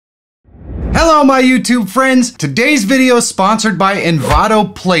Hello my YouTube friends, today's video is sponsored by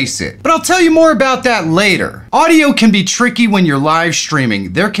Envato Placeit, but I'll tell you more about that later. Audio can be tricky when you're live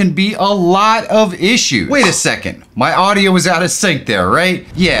streaming. There can be a lot of issues. Wait a second, my audio is out of sync there, right?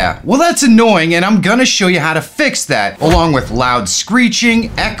 Yeah, well that's annoying and I'm gonna show you how to fix that, along with loud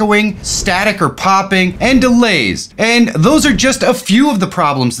screeching, echoing, static or popping, and delays. And those are just a few of the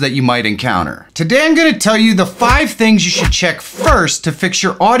problems that you might encounter. Today I'm gonna tell you the 5 things you should check first to fix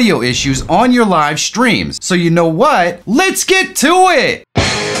your audio issues on your live streams. So you know what? Let's get to it!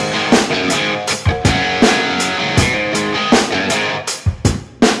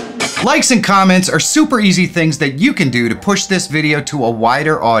 Likes and comments are super easy things that you can do to push this video to a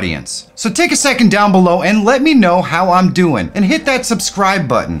wider audience. So take a second down below and let me know how I'm doing, and hit that subscribe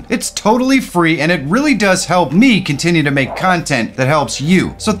button. It's totally free and it really does help me continue to make content that helps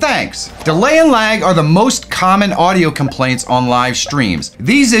you. So thanks. Delay and lag are the most common audio complaints on live streams.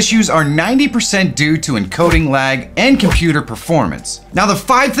 These issues are 90% due to encoding lag and computer performance. Now the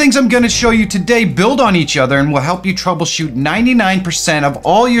 5 things I'm going to show you today build on each other and will help you troubleshoot 99% of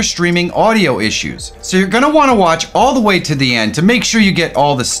all your streaming audio issues. So you're gonna wanna watch all the way to the end to make sure you get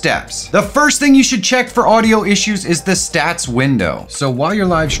all the steps. The first thing you should check for audio issues is the stats window. So while you're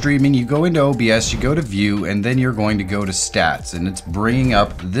live streaming, you go into OBS, you go to view, and then you're going to go to stats, and it's bringing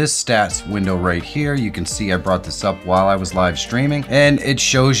up this stats window right here. You can see I brought this up while I was live streaming, and it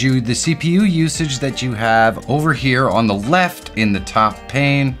shows you the CPU usage that you have over here on the left in the top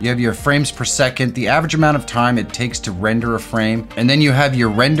pane. You have your frames per second, the average amount of time it takes to render a frame, and then you have your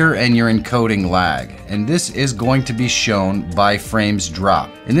render and your encoding lag. And this is going to be shown by frames drop.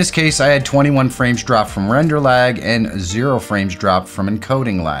 In this case, I had 21 frames drop from render lag and 0 frames drop from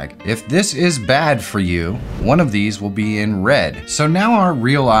encoding lag. If this is bad for you, one of these will be in red. So now our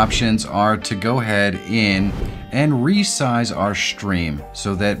real options are to go ahead in and resize our stream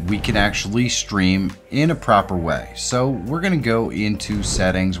so that we can actually stream in a proper way. So we're gonna go into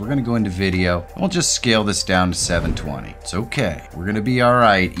settings, we're gonna go into video, and we'll just scale this down to 720. It's okay, we're gonna be all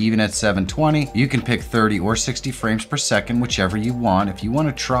right even at 720. You can pick 30 or 60 frames per second, whichever you want. If you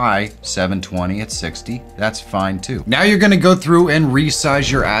wanna try 720 at 60, that's fine too. Now you're gonna go through and resize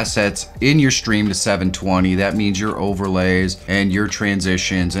your assets in your stream to 720. That means your overlays and your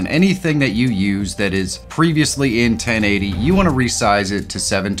transitions and anything that you use that is previously in 1080, you want to resize it to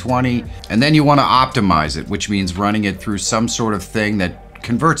 720, and then you want to optimize it, which means running it through some sort of thing that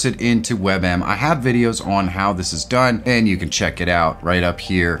converts it into WebM. I have videos on how this is done and you can check it out right up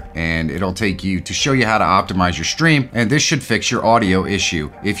here, and it'll take you to show you how to optimize your stream, and this should fix your audio issue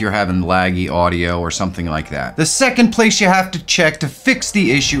if you're having laggy audio or something like that. The second place you have to check to fix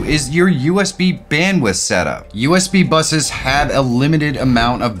the issue is your USB bandwidth setup. USB buses have a limited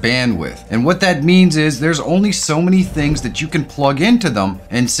amount of bandwidth, and what that means is there's only so many things that you can plug into them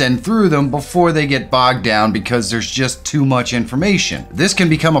and send through them before they get bogged down because there's just too much information. This can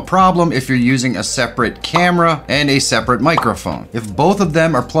become a problem if you're using a separate camera and a separate microphone. If both of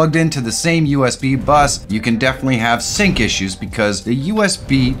them are plugged into the same USB bus, you can definitely have sync issues because the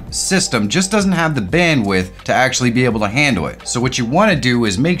USB system just doesn't have the bandwidth to actually be able to handle it. So what you want to do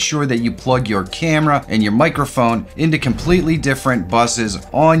is make sure that you plug your camera and your microphone into completely different buses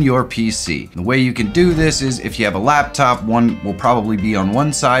on your PC. The way you can do this is if you have a laptop, one will probably be on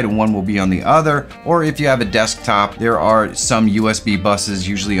one side and one will be on the other, or if you have a desktop, there are some USB buses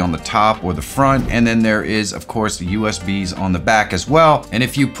usually on the top or the front, and then there is of course the USBs on the back as well. And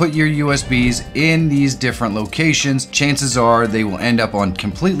if you put your USBs in these different locations, chances are they will end up on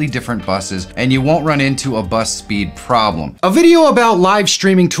completely different buses and you won't run into a bus speed problem. A video about live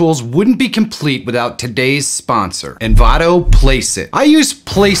streaming tools wouldn't be complete without today's sponsor, Envato Placeit. I use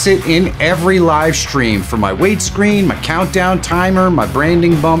Placeit in every live stream for my wait screen, my countdown timer, my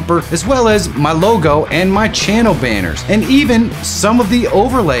branding bumper, as well as my logo and my channel banners, and even some of the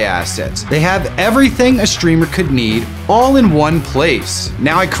overlay assets. They have everything a streamer could need all in one place.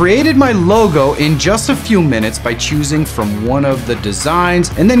 Now I created my logo in just a few minutes by choosing from one of the designs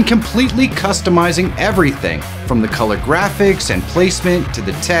and then completely customizing everything from the color graphics and placement to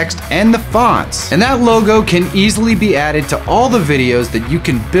the text and the fonts. And that logo can easily be added to all the videos that you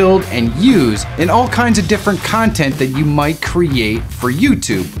can build and use in all kinds of different content that you might create for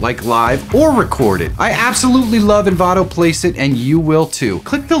YouTube, like live or recorded. I absolutely love Envato Placeit and you will too.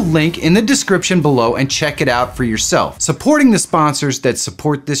 Click the link in the description below and check it out for yourself. Supporting the sponsors that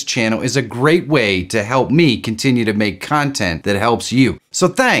support this channel is a great way to help me continue to make content that helps you. So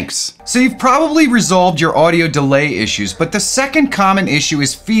thanks. So you've probably resolved your audio delay issues, but the second common issue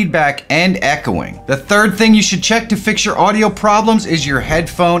is feedback and echoing. The third thing you should check to fix your audio problems is your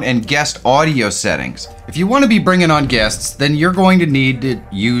headphone and guest audio settings. If you want to be bringing on guests, then you're going to need to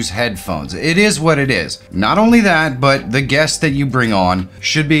use headphones. It is what it is. Not only that, but the guests that you bring on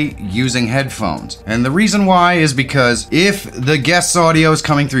should be using headphones. And the reason why is because if the guest's audio is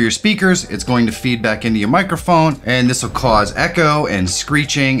coming through your speakers, it's going to feed back into your microphone, and this will cause echo and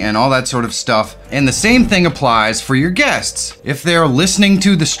screeching and all that sort of stuff. And the same thing applies for your guests. If they're listening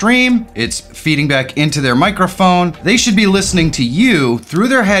to the stream, it's feeding back into their microphone. They should be listening to you through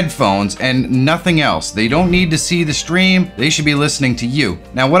their headphones and nothing else. They don't need to see the stream. They should be listening to you.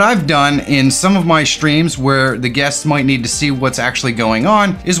 Now, what I've done in some of my streams where the guests might need to see what's actually going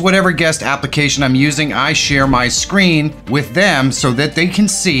on is whatever guest application I'm using, I share my screen with them so that they can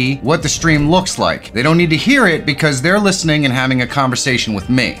see what the stream looks like. They don't need to hear it because they're listening and having a conversation with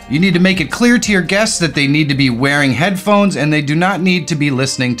me. You need to make it clear to your guests that they need to be wearing headphones and they do not need to be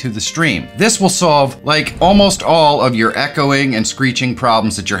listening to the stream. This will solve like almost all of your echoing and screeching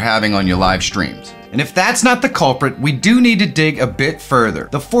problems that you're having on your live streams. And if that's not the culprit, we do need to dig a bit further.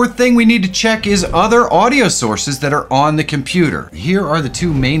 The fourth thing we need to check is other audio sources that are on the computer. Here are the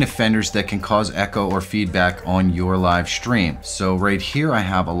two main offenders that can cause echo or feedback on your live stream. So right here, I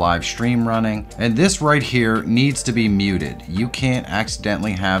have a live stream running, and this right here needs to be muted. You can't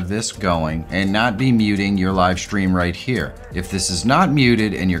accidentally have this going and not be muting your live stream right here. If this is not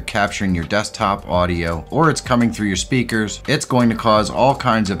muted and you're capturing your desktop audio or it's coming through your speakers, it's going to cause all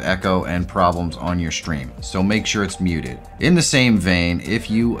kinds of echo and problems on your stream. So make sure it's muted. In the same vein, if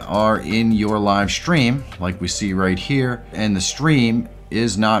you are in your live stream, like we see right here, and the stream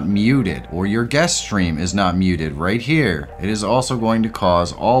is not muted, or your guest stream is not muted right here, it is also going to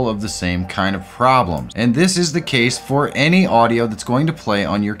cause all of the same kind of problems. And this is the case for any audio that's going to play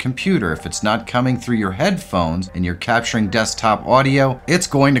on your computer. If it's not coming through your headphones and you're capturing desktop audio, it's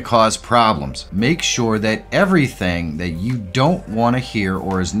going to cause problems. Make sure that everything that you don't want to hear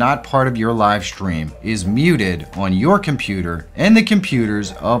or is not part of your live stream is muted on your computer and the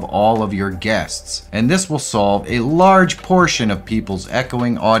computers of all of your guests. And this will solve a large portion of people's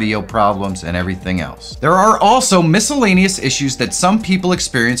echoing audio problems and everything else. There are also miscellaneous issues that some people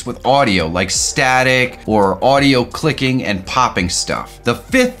experience with audio, like static or audio clicking and popping stuff. The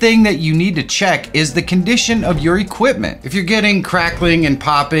fifth thing that you need to check is the condition of your equipment. If you're getting crackling and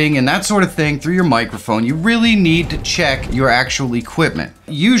popping and that sort of thing through your microphone, you really need to check your actual equipment.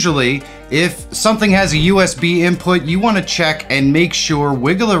 Usually, if something has a USB input, you want to check and make sure,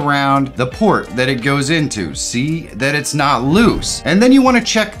 wiggle around the port that it goes into. See that it's not loose. And then you want to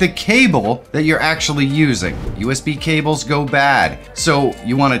check the cable that you're actually using. USB cables go bad. So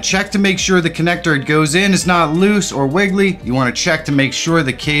you want to check to make sure the connector it goes in is not loose or wiggly. You want to check to make sure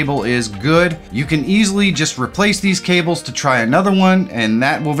the cable is good. You can easily just replace these cables to try another one, and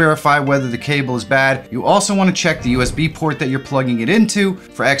that will verify whether the cable is bad. You also want to check the USB port that you're plugging it into.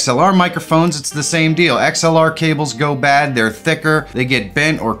 For XLR microphones, it's the same deal. XLR cables go bad, they're thicker, they get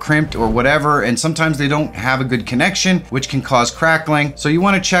bent or crimped or whatever, and sometimes they don't have a good connection, which can cause crackling. So you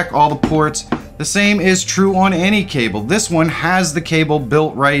want to check all the ports. The same is true on any cable. This one has the cable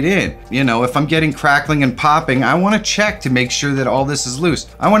built right in. You know, if I'm getting crackling and popping, I want to check to make sure that all this is loose.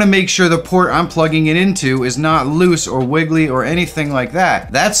 I want to make sure the port I'm plugging it into is not loose or wiggly or anything like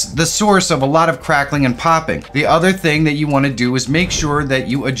that. That's the source of a lot of crackling and popping. The other thing that you want to do is make sure that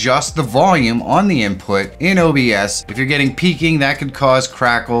you adjust the volume on the input in OBS. If you're getting peaking, that could cause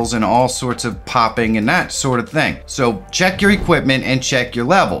crackles and all sorts of popping and that sort of thing. So check your equipment and check your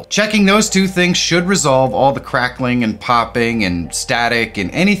level. Checking those two things should resolve all the crackling and popping and static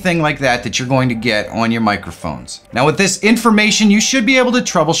and anything like that that you're going to get on your microphones. Now, with this information, you should be able to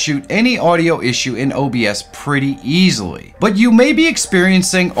troubleshoot any audio issue in OBS pretty easily. But you may be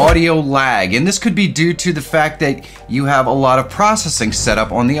experiencing audio lag, and this could be due to the fact that you have a lot of processing set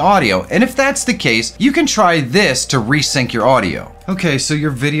up on the audio. And if that's the case, you can try this to resync your audio. Okay, so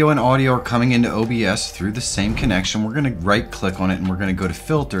your video and audio are coming into OBS through the same connection. We're gonna right click on it and we're gonna go to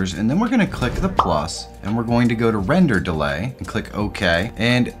filters, and then we're gonna click the plus, and we're going to go to render delay and click OK.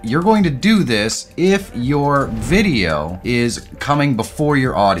 And you're going to do this if your video is coming before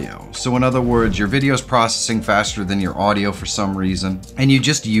your audio. So in other words, your video is processing faster than your audio for some reason, and you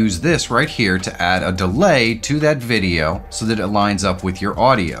just use this right here to add a delay to that video so that it lines up with your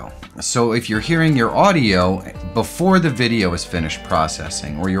audio. So if you're hearing your audio before the video is finished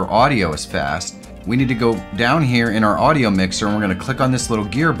processing, or your audio is fast, we need to go down here in our audio mixer, and we're going to click on this little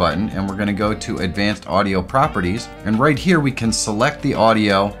gear button, and we're going to go to advanced audio properties, and right here we can select the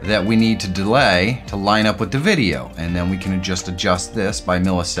audio that we need to delay to line up with the video, and then we can just adjust this by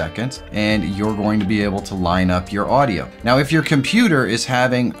milliseconds, and you're going to be able to line up your audio. Now, if your computer is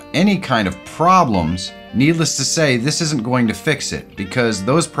having any kind of problems Needless to say, this isn't going to fix it because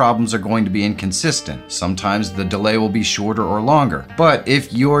those problems are going to be inconsistent. Sometimes the delay will be shorter or longer. But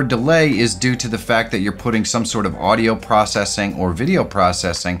if your delay is due to the fact that you're putting some sort of audio processing or video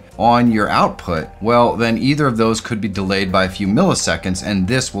processing on your output, well, then either of those could be delayed by a few milliseconds, and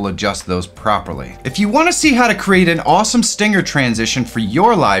this will adjust those properly. If you want to see how to create an awesome stinger transition for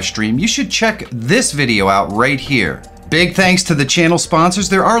your live stream, you should check this video out right here. Big thanks to the channel sponsors.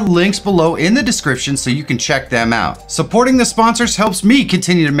 There are links below in the description so you can check them out. Supporting the sponsors helps me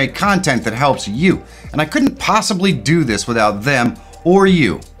continue to make content that helps you, and I couldn't possibly do this without them or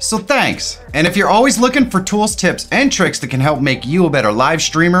you. So thanks. And if you're always looking for tools, tips, and tricks that can help make you a better live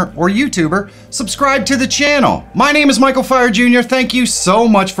streamer or YouTuber, subscribe to the channel. My name is Michael Feyrer Jr. Thank you so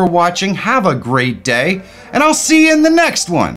much for watching. Have a great day, and I'll see you in the next one.